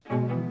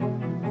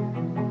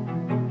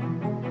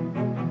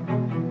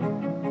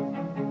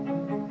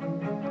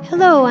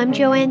Hello, I'm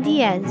Joanne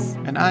Diaz,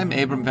 And I'm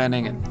Abram Van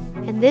Ingen.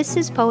 and this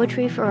is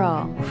Poetry for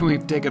All.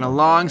 We've taken a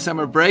long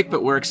summer break,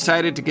 but we're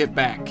excited to get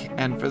back.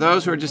 And for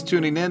those who are just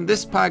tuning in,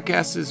 this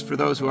podcast is for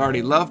those who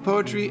already love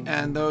poetry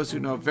and those who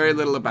know very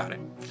little about it.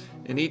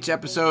 In each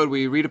episode,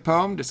 we read a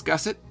poem,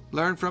 discuss it,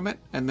 learn from it,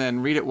 and then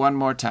read it one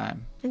more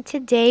time. And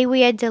today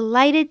we are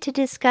delighted to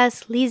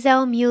discuss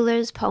Liesl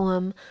Mueller's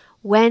poem,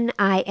 When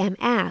I Am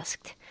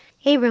Asked.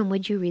 Abram,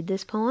 would you read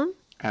this poem?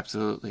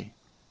 Absolutely.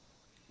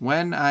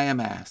 When I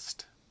am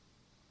asked.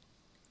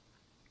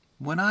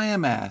 When I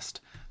am asked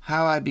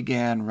how I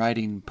began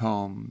writing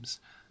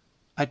poems,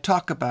 I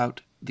talk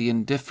about the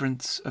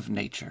indifference of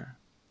nature.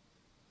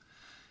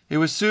 It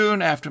was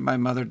soon after my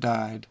mother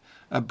died,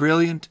 a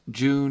brilliant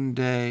June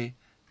day,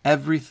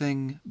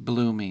 everything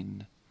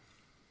blooming.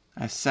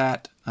 I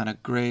sat on a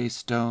gray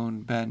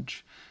stone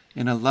bench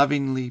in a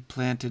lovingly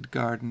planted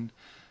garden,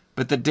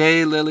 but the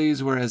day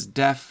lilies were as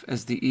deaf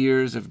as the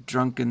ears of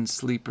drunken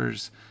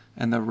sleepers,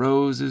 and the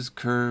roses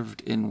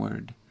curved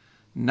inward.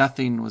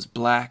 Nothing was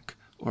black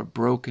or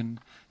broken,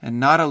 and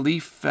not a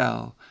leaf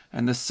fell,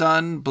 and the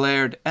sun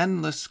blared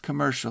endless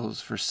commercials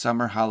for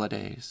summer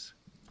holidays.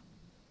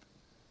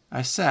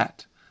 I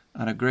sat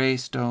on a gray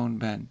stone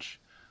bench,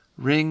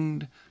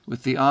 ringed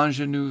with the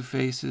ingenue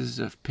faces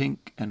of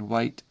pink and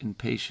white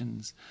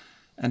impatience,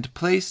 and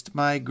placed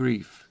my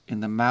grief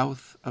in the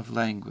mouth of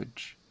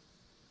language,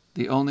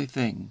 the only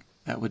thing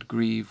that would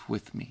grieve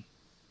with me.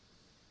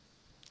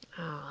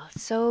 Oh,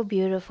 so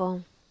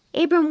beautiful.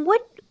 Abram,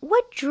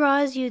 what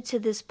draws you to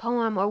this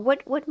poem, or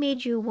what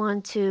made you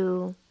want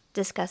to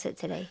discuss it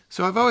today?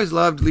 So I've always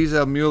loved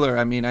Liesl Mueller.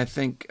 I mean, I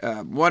think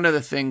one of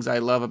the things I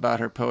love about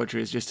her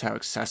poetry is just how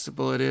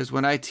accessible it is.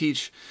 When I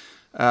teach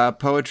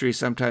poetry,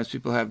 sometimes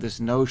people have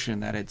this notion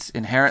that it's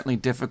inherently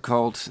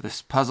difficult,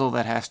 this puzzle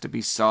that has to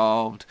be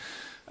solved.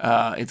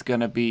 It's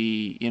going to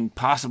be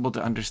impossible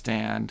to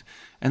understand.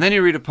 And then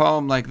you read a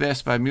poem like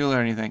this by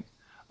Mueller and you think,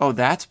 oh,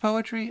 that's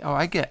poetry? Oh,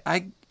 I get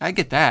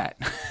that.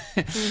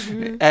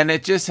 Mm-hmm. And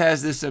it just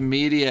has this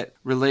immediate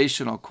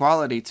relational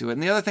quality to it.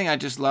 And the other thing I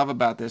just love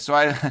about this, so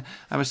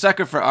I'm a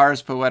sucker for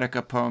Ars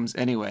Poetica poems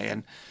anyway.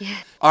 And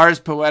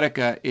Ars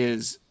Poetica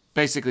is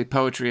basically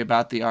poetry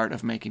about the art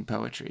of making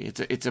poetry.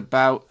 It's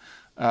about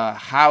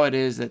how it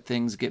is that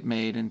things get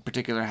made, in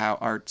particular how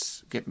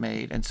arts get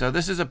made. And so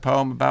this is a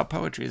poem about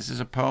poetry. This is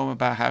a poem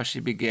about how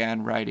she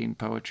began writing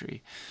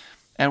poetry.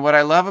 And what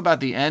I love about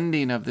the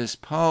ending of this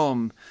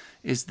poem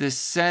is this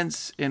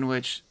sense in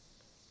which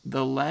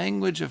the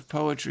language of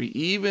poetry,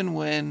 even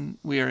when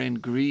we are in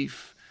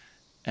grief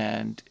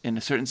and in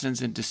a certain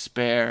sense in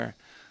despair,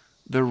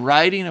 the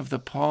writing of the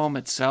poem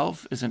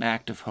itself is an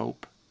act of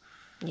hope.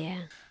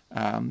 Yeah.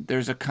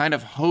 There's a kind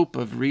of hope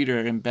of reader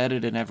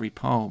embedded in every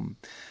poem.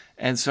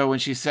 And so when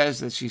she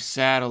says that she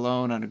sat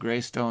alone on a gray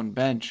stone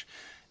bench,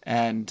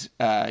 and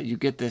you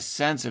get this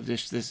sense of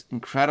this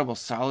incredible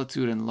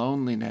solitude and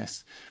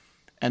loneliness,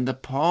 and the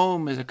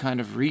poem is a kind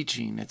of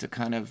reaching, it's a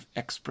kind of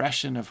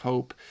expression of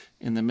hope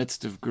in the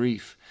midst of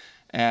grief.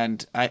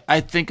 And I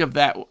think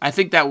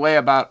that way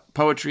about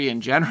poetry in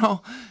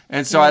general.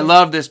 And so I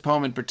love this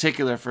poem in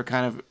particular for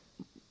kind of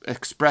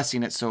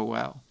expressing it so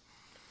well.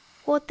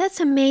 Well, that's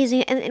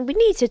amazing. And we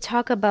need to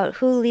talk about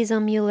who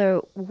Liesl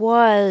Mueller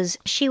was.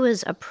 She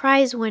was a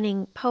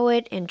prize-winning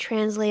poet and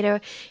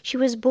translator. She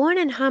was born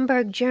in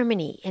Hamburg,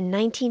 Germany in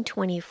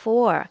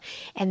 1924.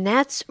 And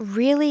that's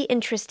really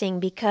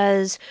interesting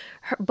because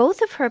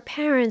both of her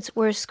parents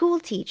were school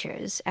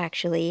teachers,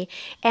 actually,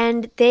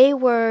 and they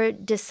were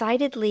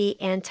decidedly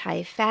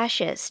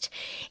anti-fascist.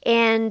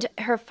 And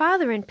her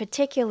father in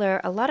particular,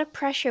 a lot of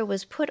pressure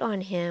was put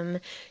on him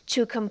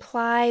to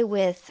comply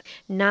with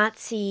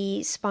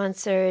Nazi-sponsored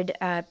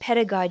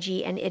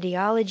pedagogy and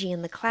ideology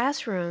in the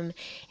classroom,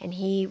 and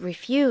he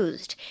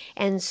refused.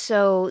 And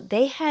so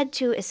they had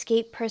to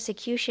escape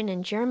persecution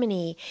in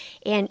Germany,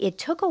 and it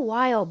took a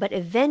while, but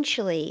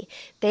eventually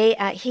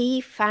he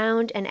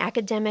found an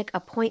academic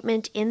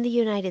appointment in the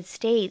United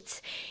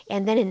States,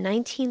 and then in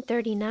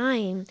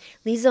 1939,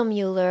 Liesl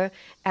Mueller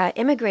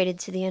immigrated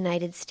to the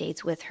United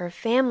States with her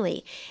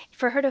family.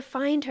 For her to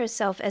find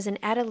herself as an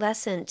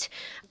adolescent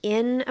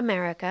in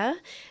America,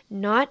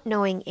 not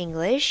knowing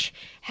English,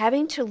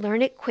 having to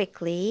learn it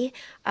quickly,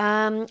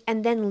 and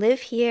then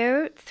live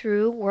here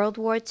through World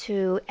War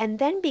II, and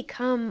then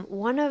become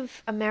one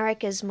of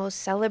America's most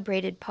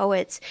celebrated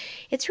poets.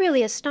 It's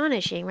really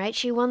astonishing, right?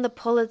 She won the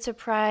Pulitzer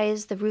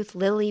Prize, the Ruth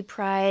Lilly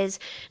Prize,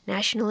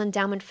 National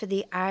Endowment for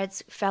the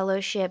Arts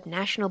Fellowship,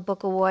 National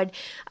Book Award.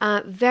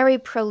 Very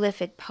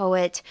prolific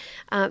poet,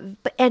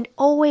 and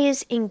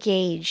always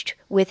engaged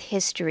with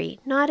history,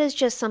 not as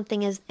just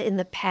something as in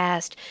the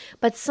past,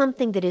 but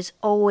something that is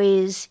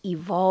always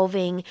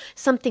evolving,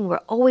 something we're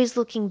always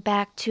looking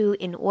back to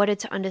in order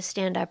to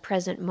understand our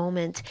present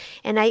moment.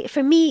 And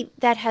for me,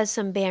 that has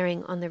some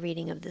bearing on the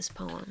reading of this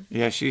poem.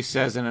 Yeah, she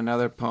says in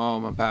another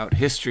poem about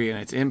history and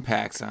its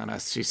impacts on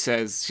us, she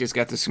says, she's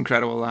got this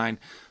incredible line,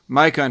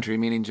 My country,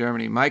 meaning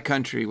Germany, my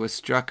country was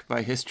struck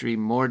by history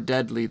more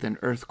deadly than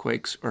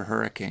earthquakes or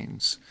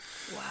hurricanes.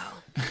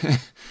 Wow.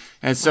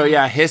 And so,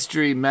 yeah,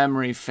 history,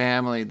 memory,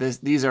 family,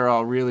 these are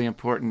all really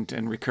important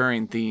and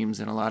recurring themes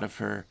in a lot of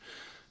her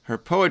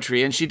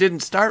poetry. And she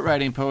didn't start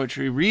writing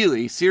poetry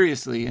really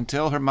seriously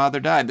until her mother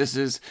died.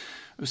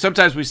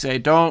 Sometimes we say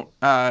don't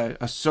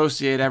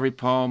associate every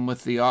poem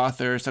with the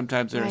author.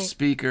 Sometimes they're a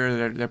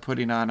speaker, they're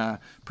putting on a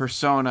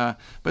persona.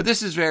 But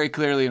this is very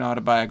clearly an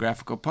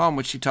autobiographical poem,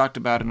 which she talked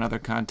about in other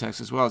contexts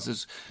as well.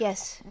 This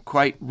is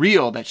quite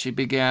real that she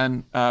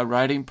began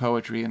writing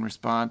poetry in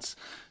response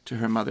to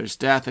her mother's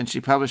death. And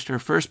she published her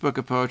first book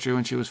of poetry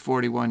when she was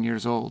 41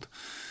 years old.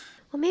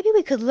 Well, maybe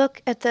we could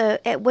look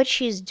at what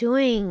she's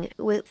doing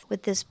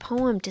with this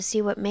poem to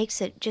see what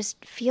makes it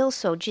just feel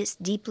so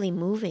just deeply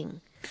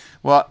moving.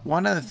 Well,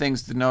 one of the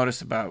things to notice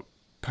about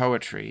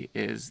poetry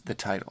is the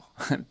title.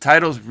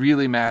 Titles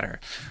really matter.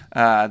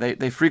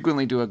 They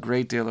frequently do a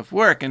great deal of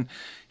work. And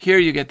here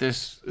you get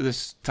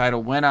this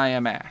title, When I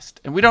Am Asked.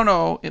 And we don't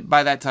know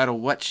by that title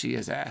what she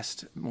is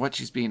asked, what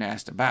she's being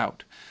asked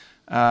about.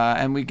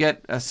 And we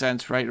get a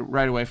sense right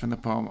away from the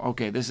poem,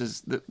 okay,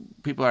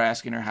 people are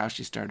asking her how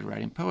she started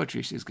writing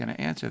poetry. She's going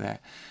to answer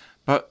that.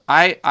 But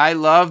I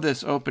love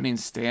this opening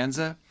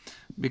stanza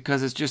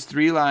because it's just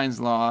 3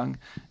 lines long.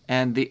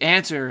 And the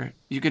answer,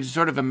 you can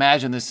sort of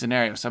imagine this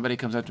scenario. Somebody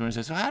comes up to her and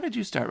says, so how did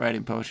you start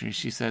writing poetry? And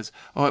she says,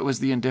 oh, it was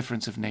the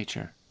indifference of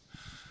nature.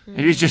 Mm-hmm.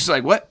 And you're just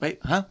like, what? Wait,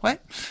 huh?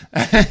 What?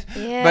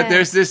 Yeah. But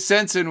there's this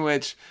sense in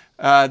which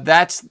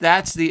that's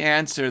the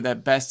answer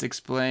that best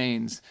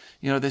explains,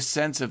 this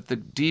sense of the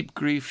deep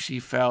grief she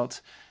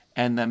felt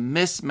and the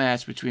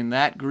mismatch between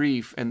that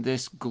grief and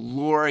this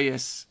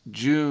glorious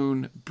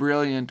June,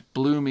 brilliant,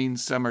 blooming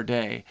summer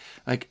day.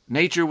 Like,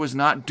 nature was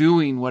not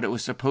doing what it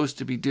was supposed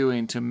to be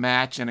doing to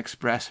match and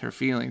express her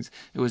feelings.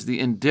 It was the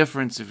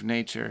indifference of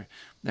nature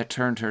that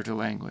turned her to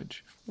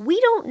language. We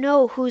don't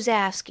know who's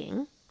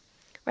asking,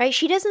 right?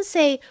 She doesn't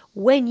say,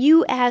 when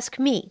you ask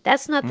me.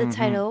 That's not the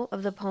title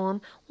of the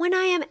poem. When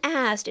I am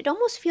asked, it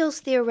almost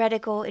feels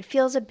theoretical. It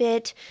feels a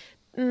bit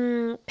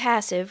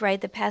passive,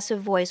 right? The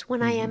passive voice,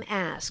 when I am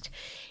asked.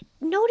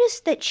 Notice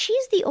that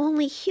she's the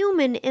only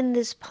human in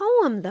this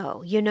poem,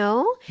 though,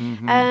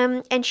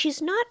 and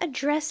she's not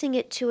addressing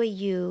it to a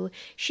you.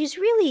 She's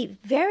really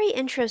very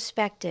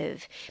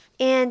introspective,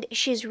 and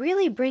she's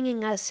really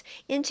bringing us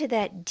into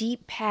that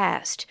deep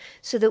past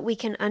so that we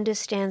can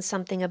understand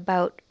something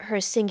about her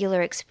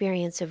singular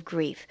experience of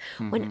grief.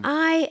 When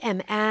I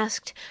am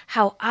asked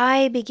how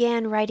I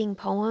began writing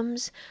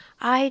poems,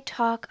 I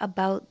talk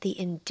about the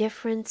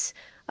indifference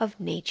of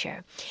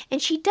nature.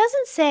 And she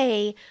doesn't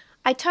say,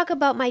 I talk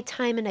about my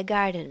time in a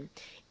garden.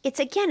 It's,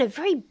 again, a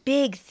very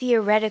big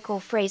theoretical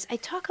phrase. I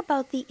talk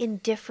about the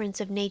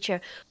indifference of nature.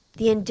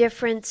 The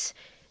indifference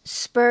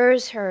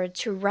spurs her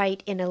to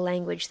write in a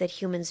language that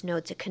humans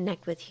know, to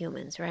connect with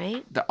humans,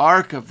 right? The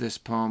arc of this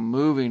poem,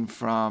 moving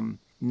from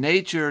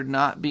nature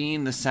not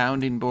being the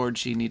sounding board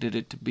she needed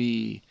it to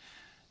be,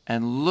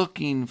 and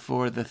looking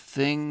for the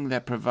thing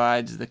that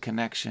provides the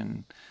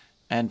connection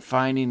and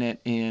finding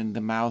it in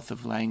the mouth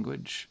of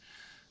language.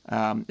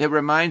 It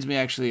reminds me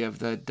actually of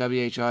the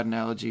W.H. Auden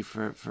elegy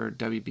for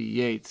W.B.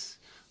 Yeats,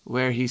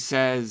 where he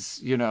says,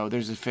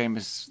 there's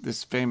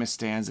this famous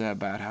stanza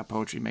about how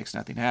poetry makes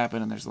nothing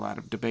happen, and there's a lot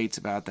of debates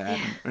about that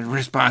and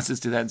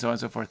responses to that and so on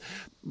and so forth.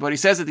 What he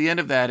says at the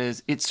end of that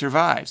is, it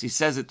survives. He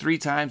says it 3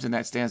 times in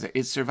that stanza,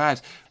 it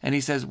survives. And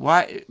he says,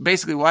 why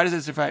does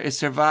it survive? It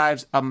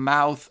survives a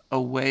mouth, a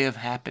way of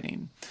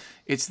happening.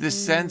 It's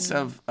this sense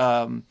of,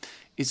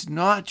 it's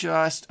not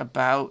just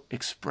about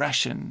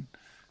expression.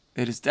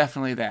 It is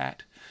definitely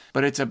that,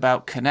 but it's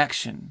about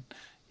connection.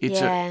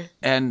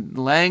 And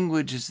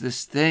language is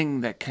this thing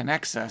that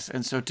connects us.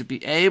 And so to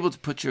be able to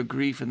put your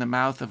grief in the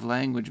mouth of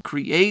language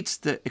creates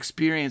the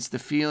experience, the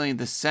feeling,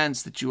 the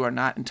sense that you are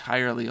not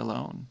entirely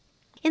alone.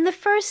 In the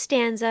first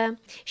stanza,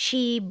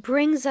 she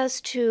brings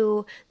us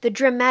to the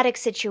dramatic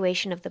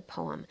situation of the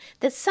poem,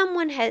 that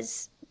someone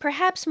has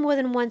perhaps more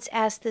than once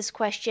asked this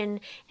question,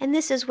 and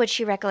this is what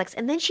she recollects.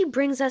 And then she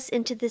brings us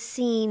into the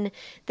scene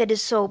that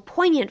is so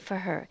poignant for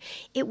her.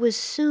 It was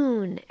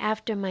soon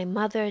after my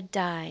mother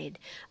died,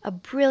 a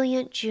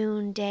brilliant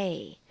June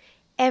day,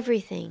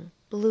 everything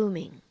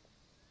blooming.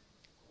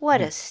 What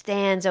a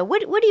stanza.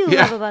 What do you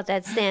love about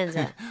that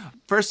stanza?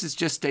 First, it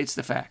just states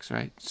the facts,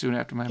 right? Soon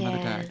after my mother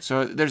died.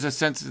 So there's a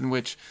sense in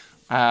which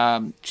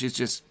she's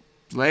just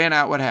laying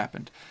out what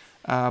happened.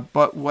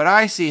 But what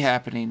I see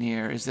happening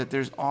here is that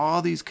there's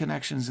all these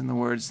connections in the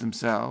words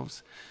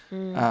themselves.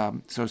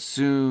 So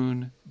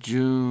soon,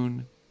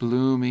 June,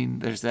 blooming,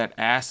 there's that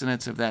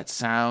assonance of that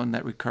sound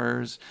that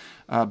recurs.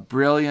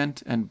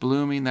 Brilliant and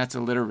blooming, that's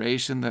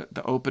alliteration,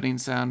 the opening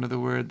sound of the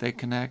word, they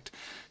connect.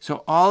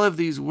 So all of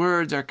these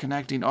words are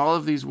connecting. All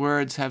of these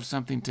words have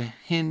something to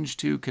hinge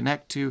to,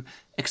 connect to,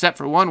 except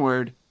for one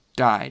word,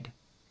 died.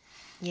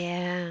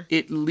 Yeah.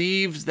 It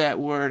leaves that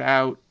word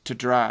out to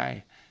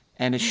dry.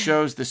 And it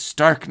shows the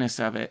starkness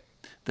of it,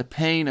 the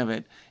pain of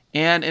it,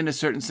 and in a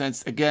certain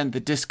sense, again, the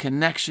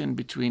disconnection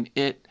between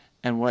it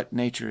and what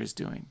nature is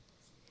doing.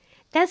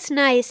 That's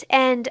nice.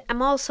 And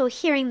I'm also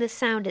hearing the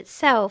sound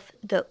itself,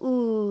 the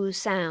ooh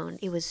sound.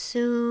 It was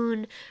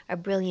soon a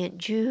brilliant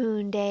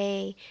June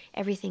day,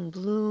 everything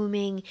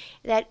blooming.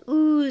 That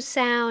ooh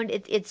sound,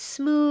 it's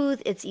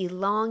smooth, it's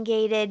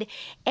elongated,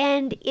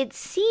 and it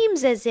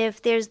seems as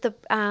if there's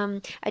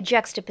a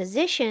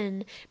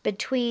juxtaposition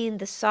between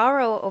the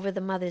sorrow over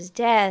the mother's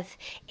death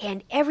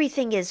and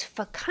everything is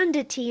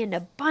fecundity and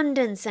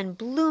abundance and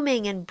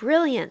blooming and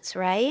brilliance,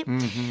 right?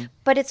 Mm-hmm.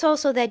 But it's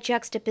also that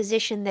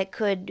juxtaposition that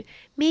could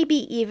maybe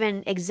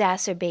even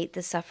exacerbate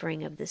the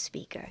suffering of the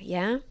speaker,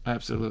 yeah?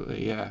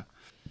 Absolutely, yeah.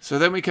 So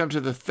then we come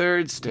to the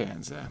third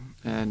stanza,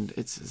 and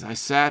it says, I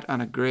sat on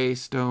a gray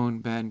stone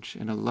bench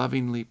in a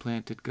lovingly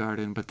planted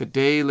garden, but the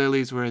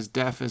daylilies were as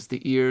deaf as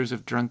the ears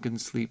of drunken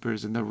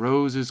sleepers, and the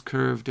roses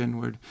curved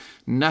inward.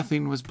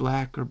 Nothing was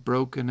black or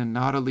broken, and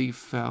not a leaf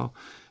fell,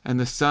 and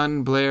the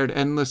sun blared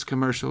endless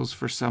commercials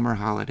for summer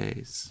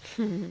holidays.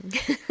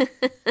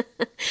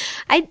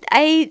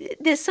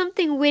 There's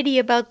something witty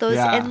about those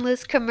Yeah.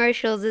 endless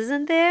commercials,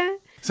 isn't there?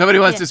 Somebody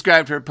once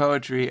described her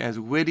poetry as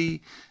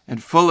witty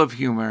and full of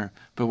humor,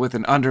 but with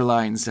an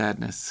underlying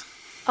sadness.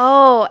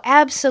 Oh,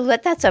 absolutely.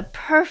 That's a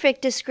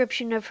perfect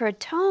description of her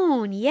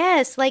tone.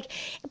 Yes,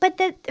 but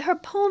that her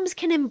poems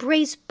can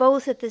embrace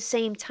both at the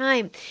same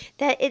time.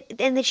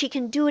 And that she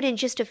can do it in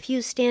just a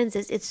few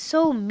stanzas. It's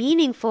so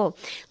meaningful.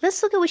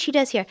 Let's look at what she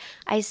does here.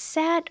 I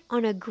sat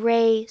on a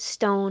gray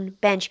stone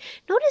bench.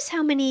 Notice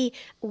how many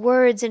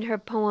words in her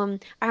poem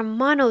are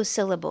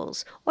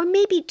monosyllables, or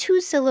maybe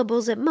 2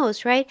 syllables at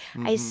most, right?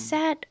 Mm-hmm. I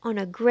sat on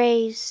a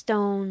gray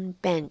stone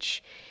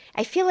bench.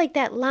 I feel like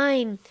that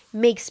line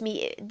makes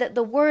me,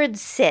 the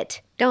words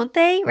sit, don't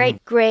they? Right?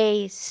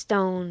 Gray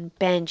stone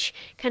bench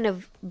kind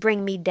of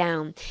bring me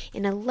down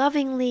in a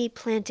lovingly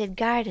planted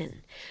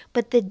garden.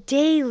 But the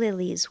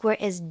daylilies were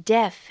as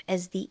deaf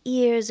as the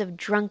ears of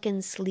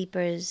drunken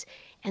sleepers,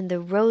 and the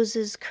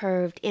roses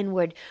curved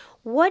inward.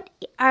 What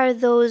are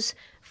those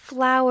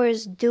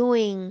flowers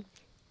doing,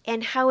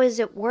 and how is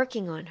it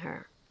working on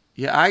her?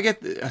 Yeah, I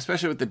get,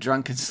 especially with the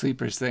drunken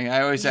sleepers thing,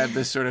 I always have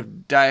this sort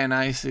of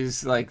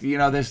Dionysus,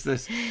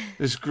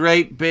 this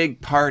great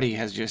big party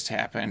has just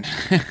happened.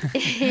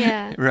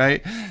 Yeah.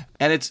 Right?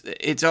 And it's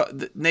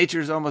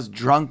nature's almost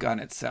drunk on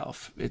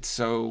itself. It's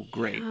so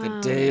great. The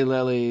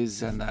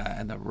daylilies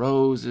and the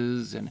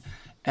roses and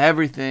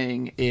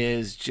everything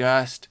is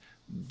just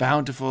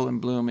bountiful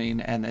and blooming,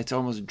 and it's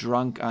almost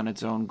drunk on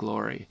its own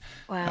glory.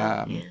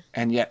 Wow.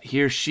 And yet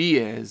here she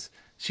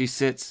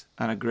sits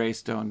on a gray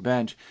stone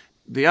bench.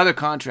 The other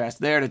contrast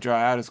there to draw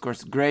out is, of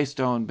course, the gray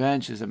stone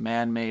bench is a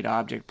man-made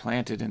object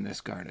planted in this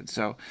garden.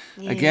 So,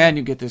 again,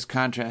 you get this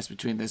contrast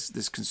between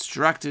this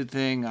constructed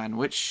thing on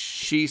which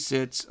she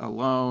sits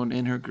alone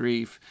in her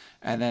grief,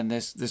 and then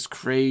this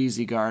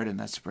crazy garden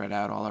that's spread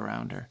out all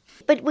around her.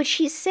 But what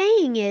she's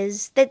saying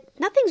is that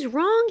nothing's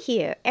wrong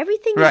here.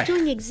 Everything is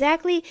doing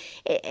exactly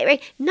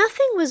right.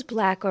 Nothing was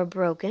black or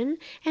broken,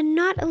 and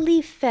not a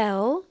leaf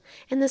fell,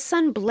 and the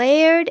sun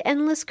blared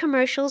endless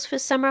commercials for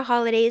summer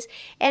holidays.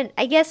 And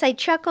I guess I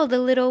chuckled a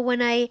little when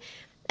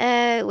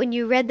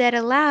you read that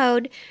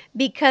aloud,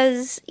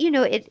 because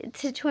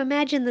to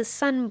imagine the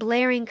sun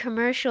blaring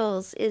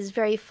commercials is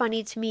very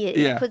funny to me.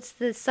 It puts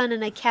the sun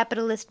in a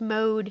capitalist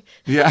mode.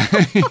 Yeah,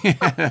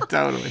 yeah,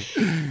 totally.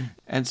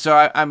 And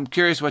so I'm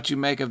curious what you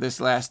make of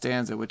this last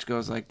stanza, which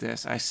goes like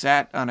this. I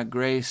sat on a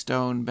gray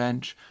stone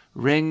bench,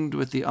 ringed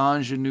with the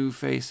ingenue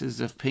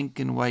faces of pink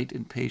and white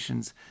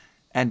impatience,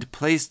 and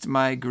placed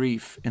my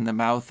grief in the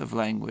mouth of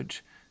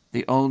language,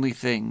 the only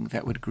thing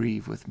that would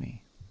grieve with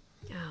me.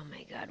 Oh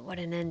my God, what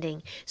an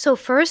ending. So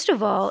first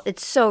of all,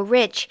 it's so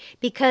rich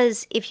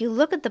because if you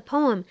look at the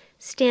poem,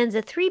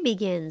 stanza 3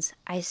 begins,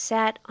 I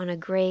sat on a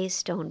gray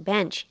stone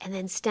bench, and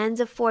then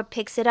stanza 4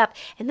 picks it up.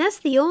 And that's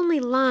the only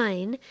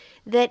line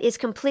that is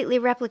completely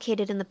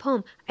replicated in the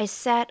poem. I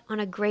sat on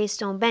a gray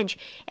stone bench.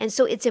 And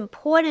so it's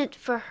important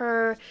for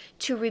her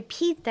to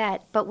repeat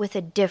that, but with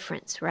a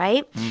difference,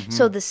 right? Mm-hmm.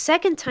 So the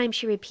second time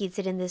she repeats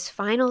it in this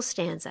final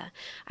stanza,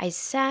 I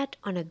sat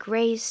on a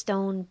gray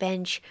stone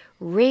bench,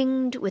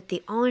 ringed with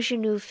the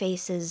ingenue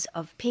faces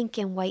of pink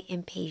and white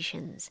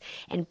impatience,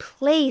 and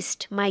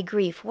placed my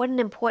grief, what an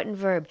important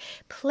verb,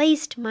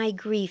 placed my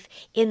grief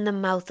in the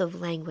mouth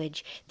of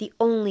language, the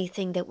only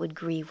thing that would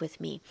grieve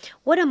with me.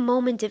 What a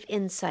moment of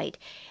insight.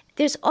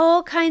 There's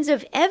all kinds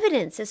of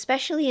evidence,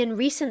 especially in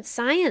recent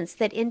science,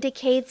 that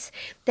indicates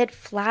that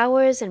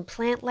flowers and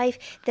plant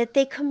life, that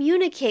they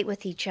communicate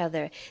with each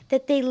other,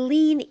 that they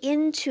lean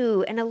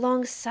into and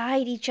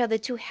alongside each other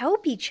to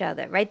help each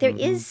other, right? There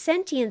is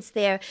sentience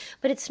there,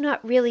 but it's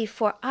not really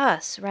for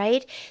us,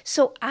 right?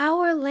 So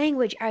our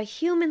language, our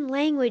human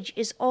language,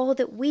 is all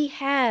that we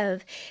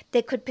have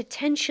that could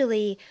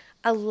potentially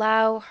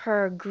allow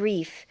her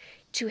grief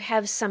to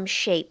have some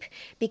shape,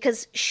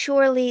 because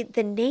surely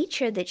the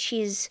nature that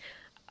she's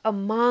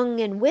among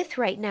and with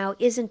right now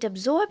isn't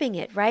absorbing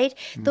it, right?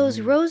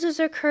 Those roses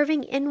are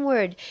curving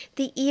inward.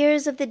 The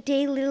ears of the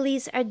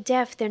daylilies are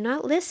deaf. They're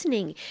not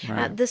listening.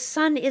 Right. The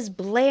sun is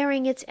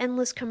blaring its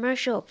endless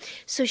commercial.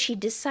 So she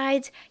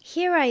decides,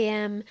 here I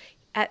am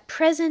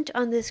Present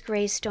on this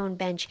gray stone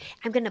bench,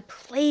 I'm going to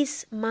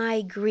place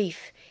my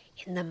grief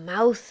in the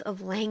mouth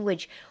of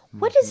language.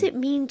 What does it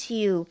mean to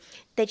you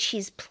that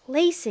she's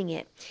placing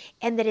it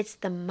and that it's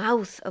the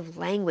mouth of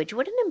language?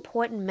 What an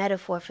important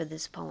metaphor for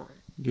this poem.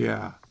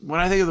 Yeah. When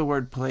I think of the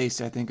word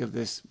place, I think of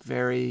this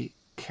very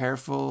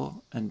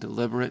careful and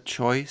deliberate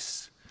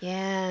choice.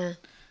 Yeah.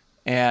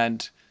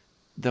 And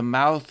the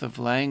mouth of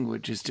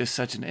language is just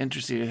such an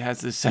interesting, it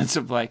has this sense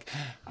of like,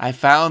 I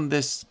found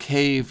this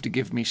cave to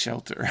give me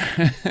shelter.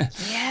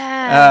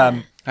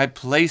 Yeah. I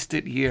placed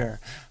it here.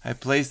 I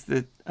placed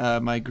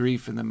my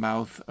grief in the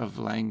mouth of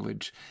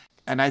language.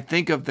 And I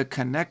think of the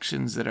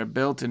connections that are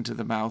built into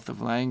the mouth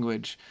of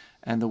language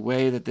and the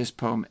way that this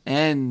poem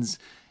ends.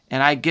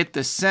 And I get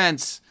the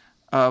sense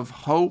of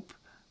hope,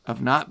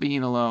 of not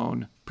being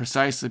alone,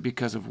 precisely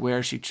because of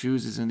where she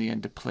chooses in the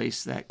end to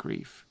place that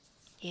grief.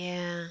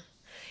 Yeah.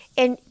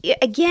 And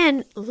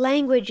again,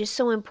 language is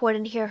so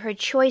important here. Her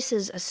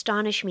choices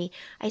astonish me.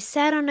 I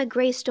sat on a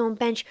gray stone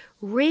bench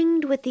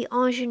ringed with the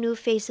ingenue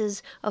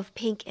faces of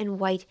pink and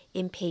white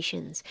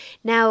impatience.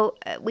 Now,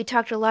 we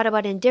talked a lot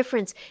about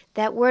indifference.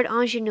 That word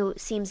ingenue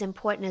seems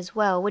important as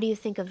well. What do you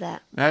think of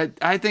that?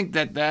 I think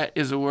that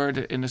is a word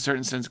that in a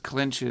certain sense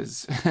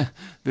clinches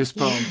this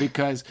poem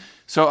because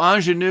so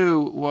ingenue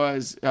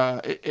was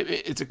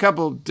it's a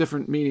couple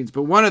different meanings,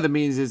 but one of the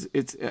meanings is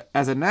it's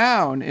as a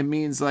noun it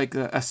means like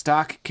a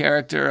stock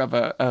character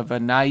of a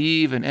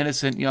naive and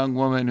innocent young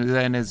woman who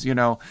then is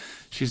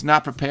she's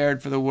not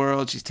prepared for the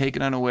world, she's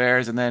taken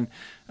unawares, and then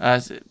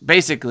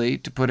basically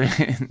to put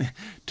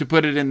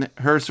it in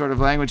her sort of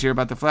language here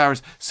about the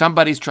flowers,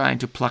 somebody's trying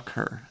to pluck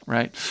her,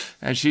 right?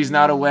 And she's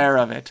not aware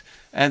of it.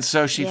 And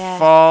so she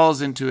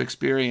falls into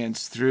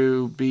experience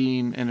through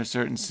being, in a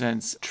certain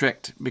sense,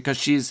 tricked because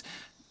she's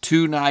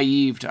too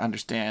naive to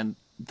understand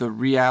the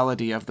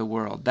reality of the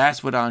world.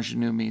 That's what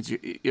ingenue means.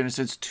 In a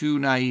sense, too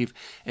naive.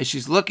 And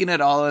she's looking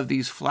at all of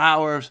these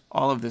flowers,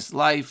 all of this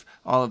life,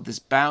 all of this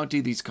bounty,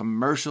 these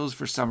commercials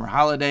for summer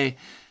holiday.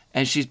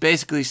 And she's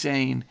basically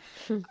saying,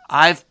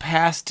 I've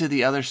passed to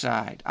the other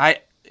side.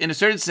 In a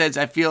certain sense,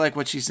 I feel like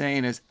what she's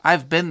saying is,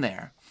 I've been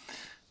there.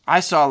 I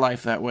saw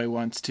life that way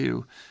once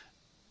too.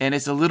 And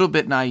it's a little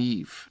bit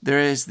naive. There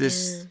is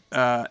this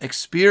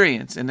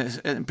experience, and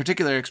in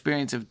particular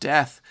experience of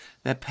death,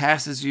 that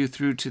passes you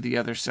through to the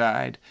other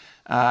side.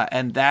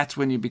 And that's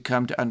when you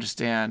become to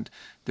understand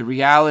the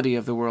reality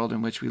of the world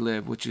in which we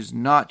live, which is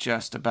not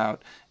just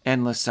about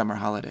endless summer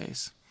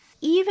holidays.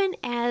 Even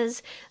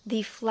as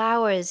the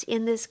flowers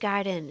in this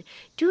garden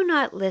do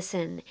not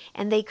listen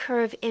and they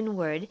curve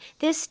inward,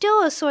 there's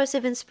still a source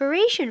of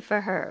inspiration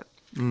for her.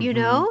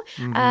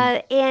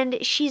 And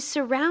she's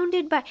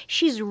surrounded by,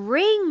 she's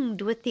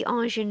ringed with the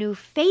ingenue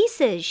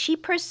faces. She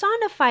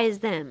personifies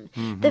them,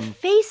 the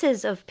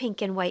faces of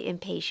pink and white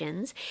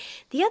impatience.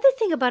 The other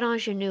thing about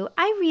ingenue,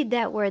 I read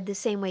that word the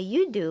same way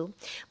you do,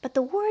 but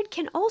the word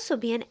can also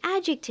be an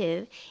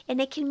adjective, and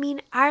it can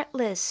mean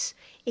artless.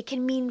 It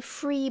can mean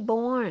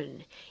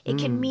free-born. It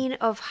can mean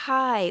of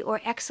high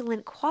or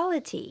excellent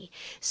quality.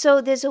 So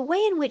there's a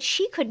way in which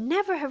she could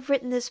never have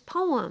written this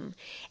poem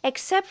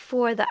except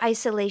for the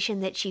isolation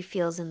that she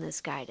feels in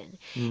this garden.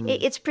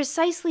 It's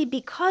precisely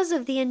because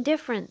of the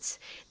indifference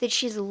that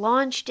she's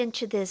launched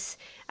into this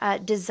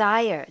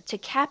desire to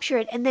capture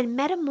it and then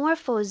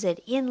metamorphose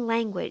it in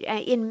language,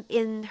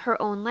 in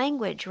her own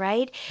language,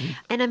 right?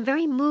 And I'm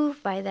very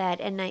moved by that,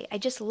 and I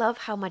just love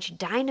how much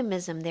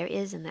dynamism there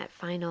is in that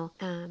final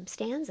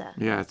stanza.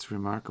 Yeah, it's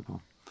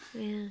remarkable.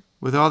 Yeah.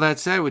 With all that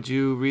said, would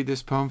you read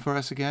this poem for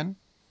us again?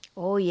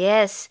 Oh,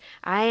 yes.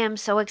 I am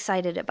so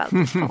excited about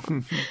this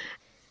poem.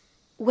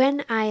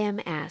 When I am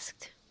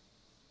asked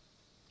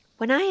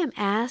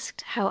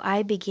how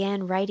I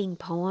began writing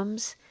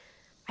poems,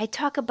 I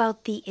talk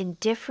about the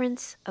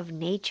indifference of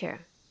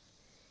nature.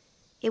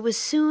 It was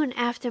soon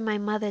after my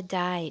mother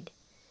died,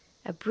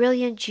 a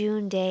brilliant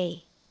June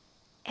day,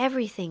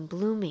 everything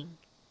blooming.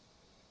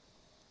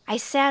 I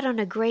sat on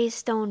a gray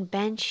stone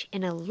bench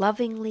in a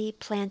lovingly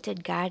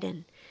planted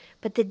garden,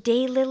 but the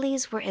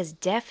daylilies were as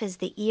deaf as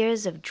the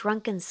ears of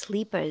drunken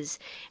sleepers,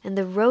 and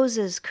the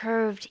roses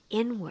curved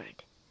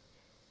inward.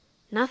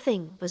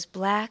 Nothing was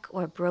black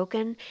or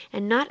broken,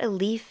 and not a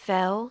leaf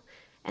fell,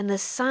 and the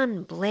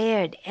sun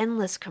blared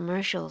endless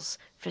commercials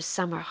for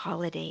summer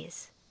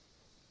holidays.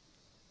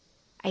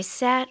 I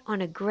sat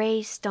on a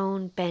gray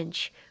stone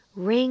bench,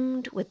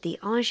 ringed with the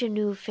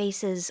ingenue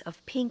faces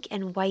of pink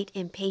and white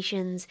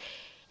impatience,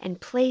 and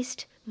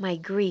placed my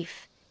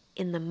grief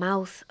in the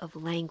mouth of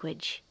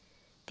language,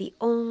 the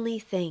only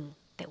thing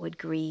that would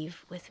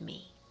grieve with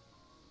me.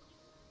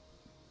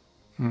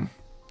 I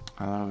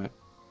love it.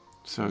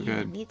 So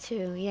good. Me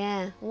too,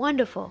 yeah.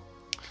 Wonderful.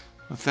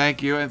 Well,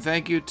 thank you, and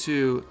thank you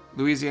to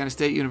Louisiana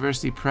State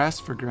University Press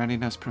for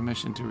granting us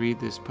permission to read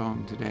this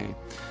poem today.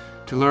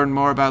 To learn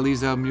more about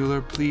Liesl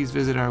Mueller, please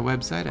visit our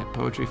website at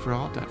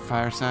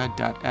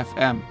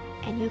poetryforall.fireside.fm.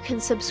 And you can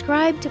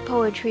subscribe to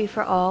Poetry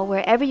for All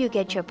wherever you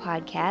get your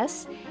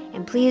podcasts.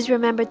 And please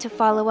remember to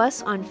follow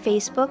us on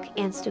Facebook,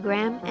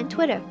 Instagram, and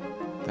Twitter.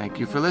 Thank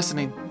you for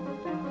listening.